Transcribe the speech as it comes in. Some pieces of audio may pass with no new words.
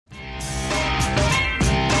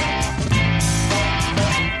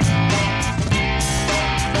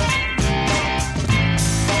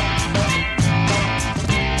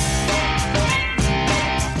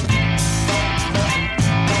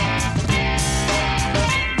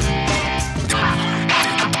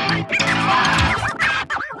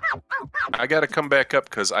got to come back up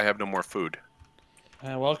because I have no more food.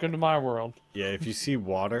 Welcome to my world. Yeah, if you see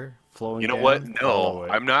water flowing You know down, what? follow No,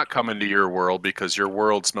 it. I'm not coming to your world because your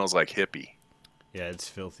world smells like hippie. Yeah, it's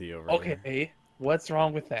filthy over there. Okay, what's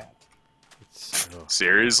wrong with that? It's,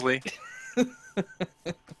 Seriously?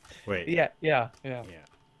 wait. Yeah.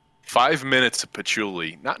 5 minutes of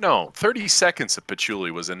patchouli. 30 seconds of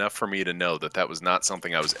patchouli was enough for me to know that that was not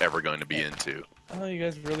something I was ever going to be into. Oh, you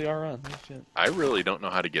guys really are on. Oh, shit. I really don't know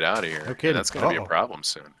how to get out of here. No kidding. And that's going to be a problem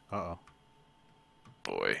soon. Uh-oh.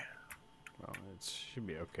 Boy. Well, it should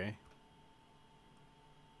be okay.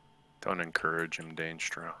 Don't encourage him,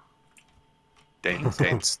 Danestro.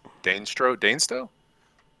 Danestro?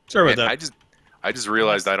 Sorry about that. I just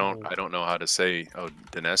realized I don't know how to say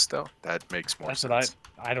Dinesto. That makes more sense.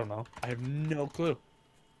 What I don't know. I have no clue.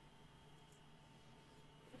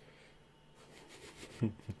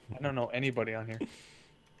 I don't know anybody on here.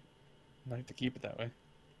 I like to keep it that way.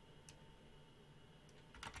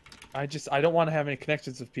 I don't want to have any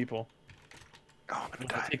connections with people. Oh, I'm gonna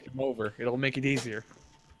die. Take them over. It'll make it easier.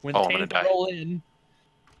 When I'm gonna tanks die. roll in.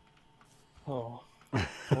 Oh.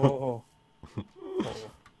 Oh.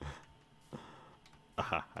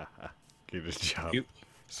 Get a job. You-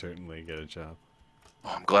 Certainly get a job.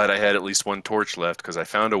 Oh, I'm glad I had at least one torch left because I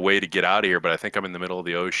found a way to get out of here, but I think I'm in the middle of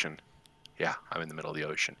the ocean. Yeah, I'm in the middle of the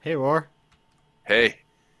ocean. Hey, War. Hey,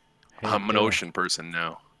 How I'm you an doing? ocean person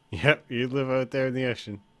now. Yep, you live out there in the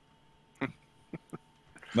ocean.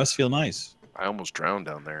 Must feel nice. I almost drowned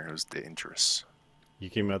down there. It was dangerous. You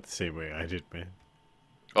came out the same way I did, man.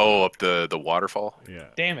 Oh, up the waterfall? Yeah.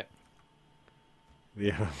 Damn it.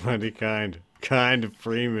 Yeah, mighty kind. Kind of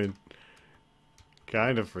Freeman.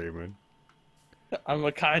 Kind of Freeman. I'm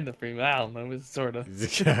a kind of Freeman. I don't know. It's sort of.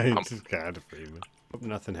 He's a kind, just kind of Freeman. Hope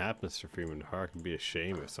nothing happens to Freeman Park. It'd be a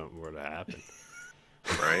shame if something were to happen.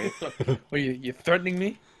 Right? Are you threatening me?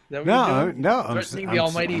 Is that what No, you're doing? no, Threatening the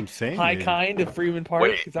almighty saying high it- kind of Freeman Park?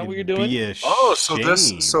 Wait, Is that what it'd you're doing? Be a Oh,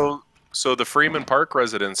 shame. so the Freeman Park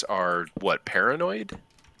residents are what, paranoid?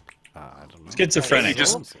 I don't know. Schizophrenic.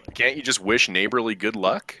 Can't you just wish neighborly good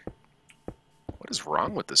luck? What is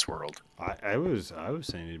wrong with this world? I was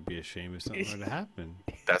saying it'd be a shame if something were to happen.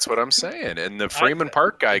 That's what I'm saying. And the Freeman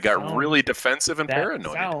Park guy got sounds- really defensive and That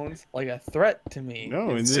paranoid. sounds like a threat to me.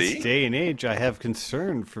 No, in this See? day and age, I have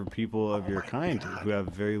concern for people of your kind who have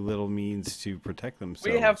very little means to protect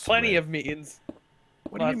themselves. We have plenty with. of means.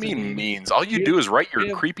 What do you Lots of mean means. means? All you We do have- is write we your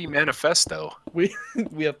have- creepy manifesto. We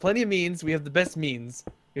have plenty of means. We have the best means.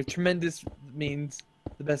 We have tremendous means.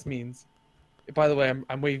 The best means. By the way,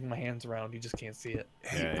 I'm waving my hands around. You just can't see it.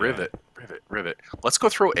 Hey, Yeah, rivet. Let's go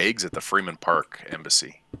throw eggs at the Freeman Park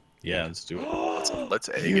embassy. Yeah, let's do it. Let's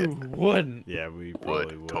egg You it. wouldn't. Yeah, we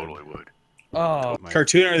probably would. Totally would. Oh, My-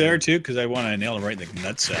 Cartooner there too, because I want to nail him right in the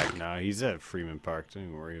nutsack. No, he's at Freeman Park. Don't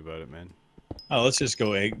even worry about it, man. Oh, let's just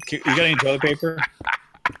go egg. You got any toilet paper?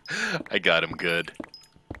 I got him good.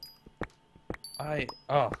 I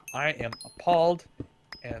am appalled,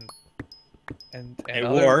 and Hey,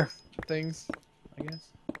 other War. things, I guess.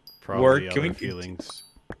 Probably can other we- feelings.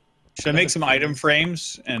 Should I make some item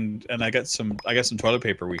frames? And I got some toilet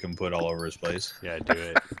paper we can put all over his place. Yeah, do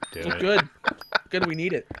it. Do it. Good, good. We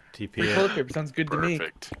need it. TP Free toilet it. paper sounds good to me.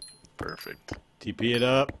 Perfect. TP it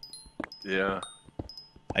up. Yeah.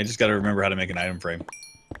 I just got to remember how to make an item frame.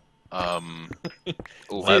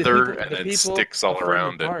 Leather See, and the then people sticks all of Freeman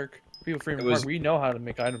around it. Park, people of Freeman It was- Park, we know how to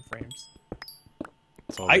make item frames.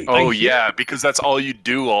 That's all I- we- Oh hear- yeah, because that's all you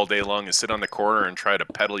do all day long is sit on the corner and try to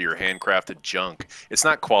peddle your handcrafted junk. It's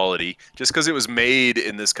not quality. Just because it was made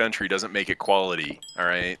in this country doesn't make it quality. All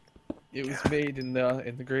right. It was made in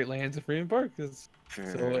the Great Lands of Freeman Park,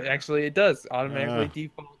 so actually it does automatically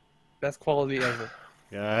default best quality ever.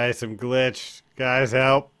 Guys, I'm glitched. Guys,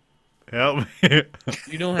 help. Help me.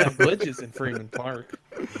 You don't have glitches in Freeman Park.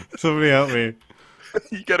 Somebody help me.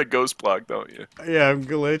 You got a ghost block, don't you? Yeah, I'm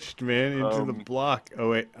glitched, man, into the Um, block. Oh,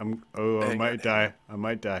 wait. I hang might on. die. I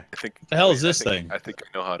might die. I think. The hell is wait, this I think- thing? I think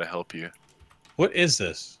I know how to help you. What is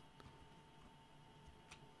this?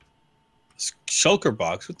 Shulker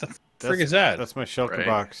box? What the frig is that? That's my shulker Right.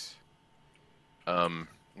 box.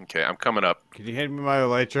 Okay, I'm coming up. Could you hand me my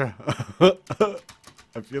elytra?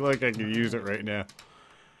 I feel like I could use it right now.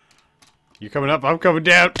 You coming up? I'm coming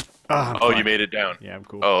down. I'm Oh, fine. you made it down. Yeah, I'm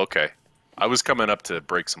cool. Oh, okay. I was coming up to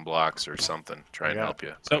break some blocks or something. Try and Yeah. help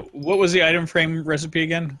you. So, what was the item frame recipe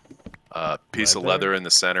again? Piece of leather in the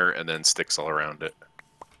center and then sticks all around it.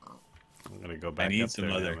 I'm gonna go back need up some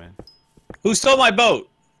there leather. now, man. Who stole my boat?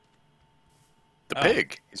 The Oh.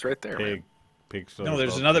 pig. He's right there. Pig. Man. Pig. No,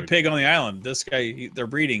 there's another pig on the island. This guy, they're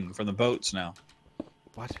breeding from the boats now.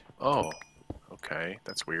 What? Oh, okay.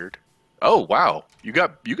 That's weird. Oh wow, you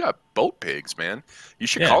got boat pigs, man. You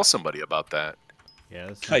should Yeah. call somebody about that. Yeah,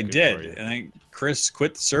 that's not I good did, for you. and Chris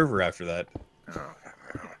quit the server after that.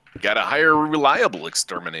 You got to hire reliable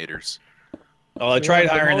exterminators. Oh, I We tried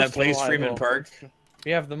have the hiring that most place, Freeman reliable- Park.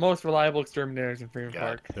 We have the most reliable exterminators in Freeman God.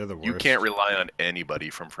 Park. They're the worst. You can't rely on anybody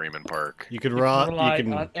from Freeman Park. You can You can rely you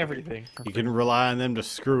can on everything. you can rely on them to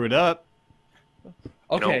screw it up.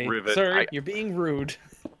 Okay, Rivet, sir, I- you're being rude.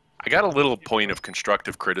 I got a little point of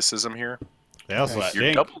constructive criticism here. They also What?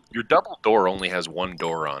 Your stink. your double door only has one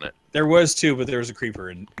door on it. There was two, but there was a creeper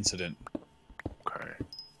incident. Okay.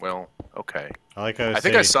 Well, okay. I like how I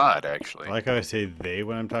think I saw it actually. I like how I say they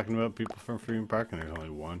when I'm talking about people from Freeman Park, and there's only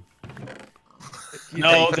one.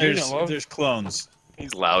 No, You know of. there's clones.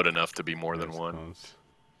 He's loud enough to be more than There's one. clones.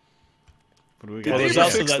 What do we Did got? Well, they there's ever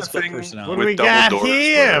also fix that the split thing personality. What do with we double got doors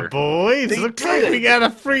here, where- boys? They Looks did like we it. got a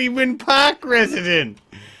Freeman Park resident.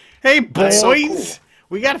 Hey, That's so boys! cool.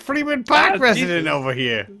 We got a Freeman Park God, resident Jesus. over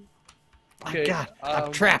here. My Okay, God, I'm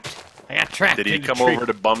um, trapped. I got trapped. Did he in a come tree. over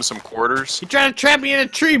to bum some quarters? He tried to trap me in a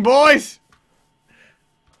tree, boys.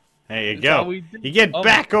 There you That's how go. we do- You get Oh.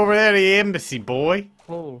 back over there to the embassy, boy.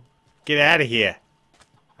 Oh, Get out of here.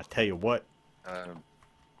 I tell you what.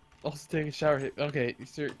 also take a shower. Okay,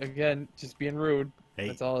 sir, again, just being rude. Hey,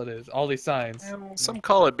 That's all it is. All these signs. Some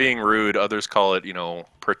call it being rude. Others call it,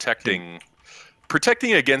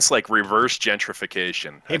 protecting against like reverse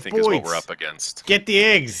gentrification. Hey, I think is what boys. we're up against. get the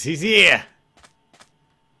eggs. He's here.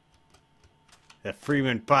 The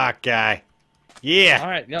Freeman Park guy. Yeah. All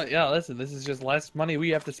right, yeah. Listen, this is just less money we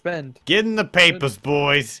have to spend. Get in the papers,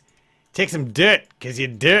 boys. Take some dirt, cause you're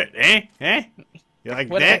dirt, eh? Eh? You like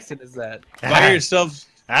What that? accent is that? Buy yourself.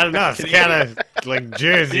 I don't know. It's kind of like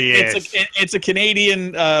Jersey. It's a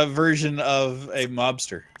Canadian version of a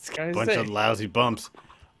mobster. Can I Bunch say? of lousy bumps.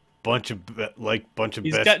 Bunch of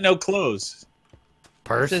He's best got no clothes.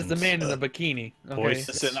 persons. Says the man in the bikini. Okay. Boys.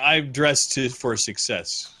 Listen, I'm dressed for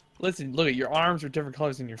success. Listen, look at your arms are different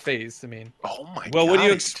colors than your face. I mean, Oh my god. Well, what do you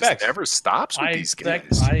he just expect? never stops with I these expect.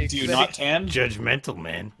 guys. I Do you expect- not tan? Judgmental,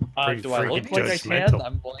 man. Pretty do I look freaking like I judgmental.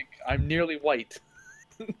 tan? I'm nearly white.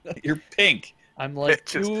 You're pink. I'm like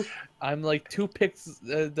Just- two. I'm like two picks.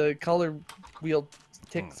 The color wheel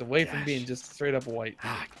ticks Oh, away from gosh. being just straight up white.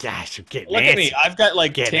 Ah, gosh, you're getting Look at me. antsy. I've got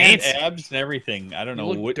like Get tan antsy. abs and everything. I don't You know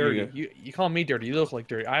look what dirty. You call me dirty. You look like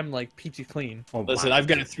dirty. I'm like peachy clean. Oh, Listen, my I've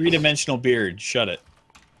got a goodness. three-dimensional beard. Shut it.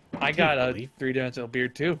 I got a believe- three-dimensional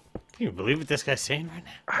beard too. Can you believe what this guy's saying right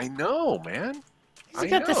now? I know, man. He's I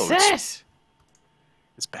got the know, sass.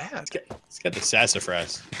 It's bad. It's got the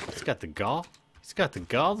sassafras. He's got the gall. He's got the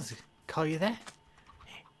gall to call you that.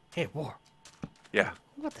 Hey, War. Yeah.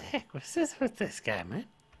 What the heck was this with this guy, man?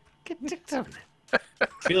 Get something.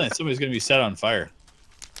 Feeling like somebody's gonna be set on fire.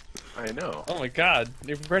 I know. Oh my God!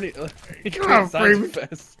 You're ready. Come on, Freeman.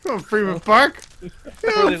 Come on, Freeman Park.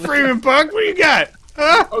 Come on, Freeman Park. What you got?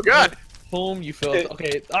 Huh? Oh god. Home, you feel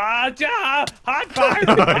okay? Ja! Hot fire!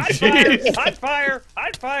 Oh, Hot fire! jeez. Hot fire!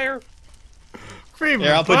 Hot fire! Freeman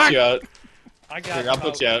Here, I'll Park. put you out. I got. Here, I'll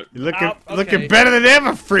put you out. You're looking, Okay. looking better than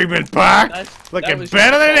ever, Freeman Park. Looking was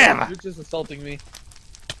better just than assault. ever. You're just assaulting me.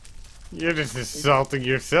 You're just assaulting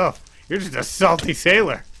yourself. You're just a salty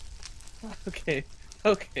sailor. Okay.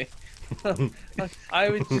 Okay.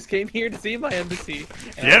 I just came here to see my embassy.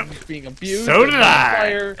 And Yep. I'm being abused. So and did on I.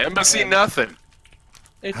 Fire, Embassy and nothing.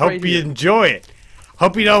 it's Hope right you here. enjoy it.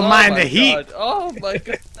 Hope you don't Oh mind my the heat. God. Oh my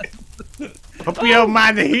God! Hope you don't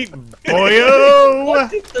mind the heat, boyo. What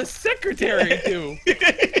did the secretary do?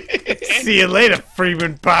 See you later,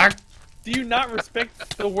 Freeman Park. Do you not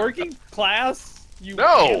respect the working class? You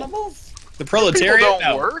No. animals. The People proletariat. don't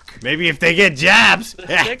No. work. Maybe if they get jobs. The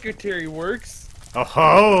Yeah. secretary works, Oh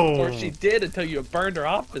ho. or she did until you burned her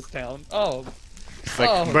office down. Oh, It's like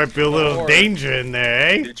Oh, might be a little Lord. danger in there,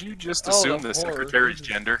 eh? Did you just Oh, assume the the horror. secretary's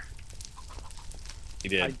gender? He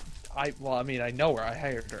did. well, I mean, I know her. I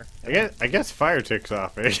hired her. I guess fire ticks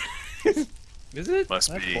off, eh? Is it? Must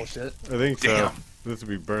That's be. bullshit. I think so. Damn. This would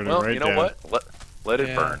be burning Well, right you know down. what? Let it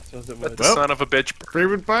Yeah, burn. suppose it Let would. the Well. son of a bitch burn.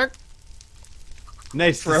 Freeman Park.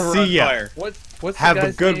 Nice Forever to on see ya. fire. What's Have the a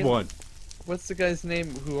guy's good name? one. What's the guy's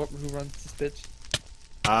name who runs this bitch?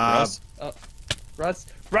 Russ?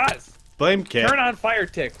 Russ! Blame Cat. Turn on Fire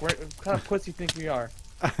Tick. What kind of pussy think we are?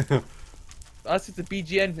 Us at the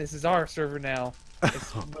BGN. This is our server now.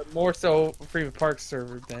 It's more so Freeman Park's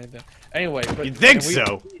server than anything. Anyway, but You think we-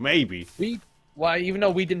 so? Maybe. Well, even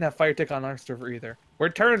though we didn't have Fire Tick on our server either, we're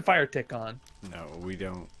turning Fire Tick on. No, we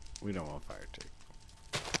don't. We don't want fire tick.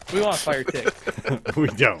 We want Fire Tick. We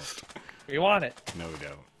don't. We want it. No, we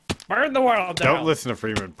don't. Burn the world down. Don't listen to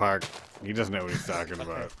Freeman Park. He doesn't know what he's talking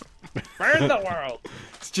about. Burn the world.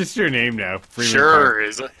 It's just your name now. Freeman Sure, Park.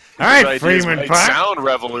 his right, ideas Freeman might Park. sound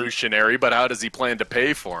revolutionary, but how does he plan to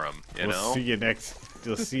pay for them? You We'll know. see you next.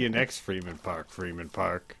 We'll see you next Freeman Park. Freeman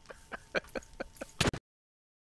Park.